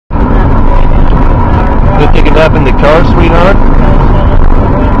nap in the car, sweetheart?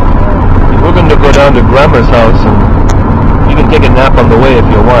 We're going to go down to Grandma's house, and you can take a nap on the way if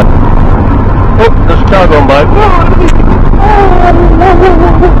you want. Oh, there's a car going by.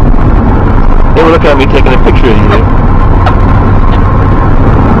 They were looking at me taking a picture of you.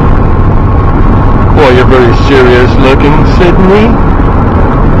 Boy, you're very serious looking, Sydney.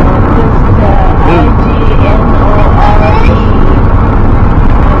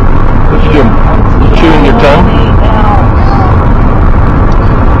 What you doing? Chewing your tongue?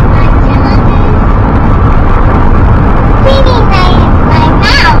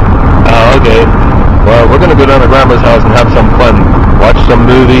 Oh, okay. Well, we're going to go down to Grandma's house and have some fun. Watch some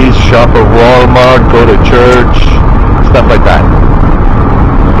movies, shop at Walmart, go to church, stuff like that.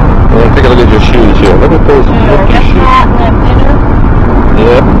 Well, take a look at your shoes here. Look at those funky shoes.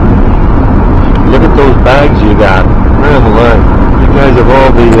 Yep. Look at those bags you got. Man alive. You guys have all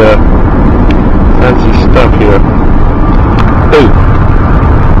the fancy stuff here. Ooh.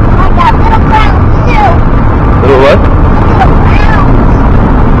 I got little crowns too. Little what? Little crowns.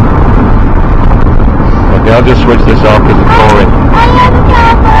 Okay, I'll just switch this off because it's boring. I have a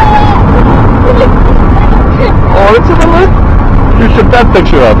cowboy. Oh, let's have a look. You took that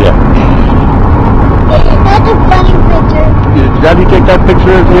picture of you. That's a funny picture. Did Daddy take that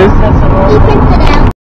picture of you? He printed it